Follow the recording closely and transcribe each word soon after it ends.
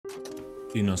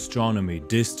In astronomy,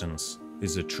 distance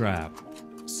is a trap.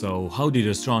 So how did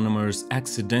astronomers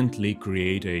accidentally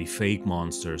create a fake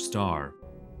monster star?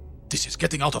 This is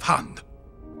getting out of hand.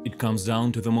 It comes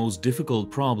down to the most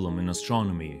difficult problem in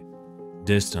astronomy: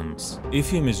 distance.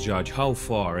 If you misjudge how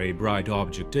far a bright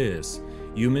object is,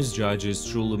 you misjudge its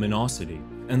true luminosity,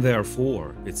 and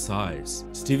therefore its size.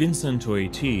 Stephenson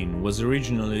 218 was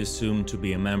originally assumed to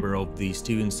be a member of the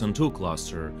Stephenson 2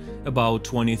 cluster, about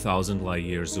 20,000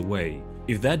 light-years away.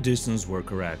 If that distance were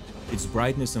correct, its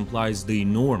brightness implies the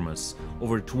enormous,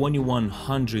 over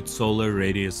 2100 solar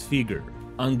radius figure.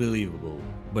 Unbelievable.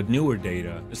 But newer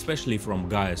data, especially from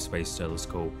Gaia Space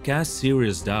Telescope, cast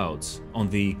serious doubts on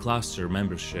the cluster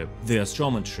membership. The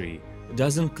astrometry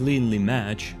doesn't cleanly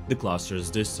match the cluster's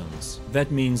distance.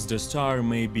 That means the star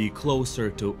may be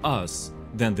closer to us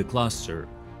than the cluster,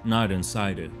 not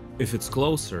inside it. If it's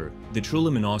closer, the true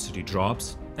luminosity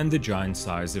drops and the giant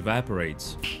size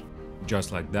evaporates.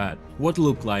 Just like that, what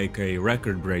looked like a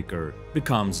record breaker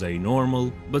becomes a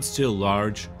normal but still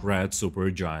large red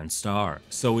supergiant star.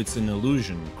 So it's an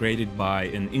illusion created by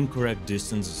an incorrect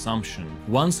distance assumption.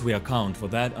 Once we account for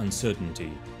that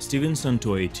uncertainty, Stephenson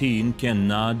 218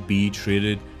 cannot be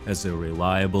treated as a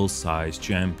reliable size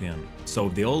champion. So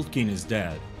if the old king is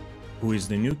dead, who is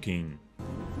the new king?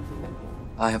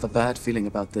 I have a bad feeling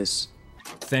about this.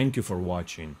 Thank you for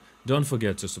watching. Don't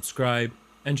forget to subscribe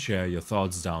and share your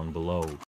thoughts down below.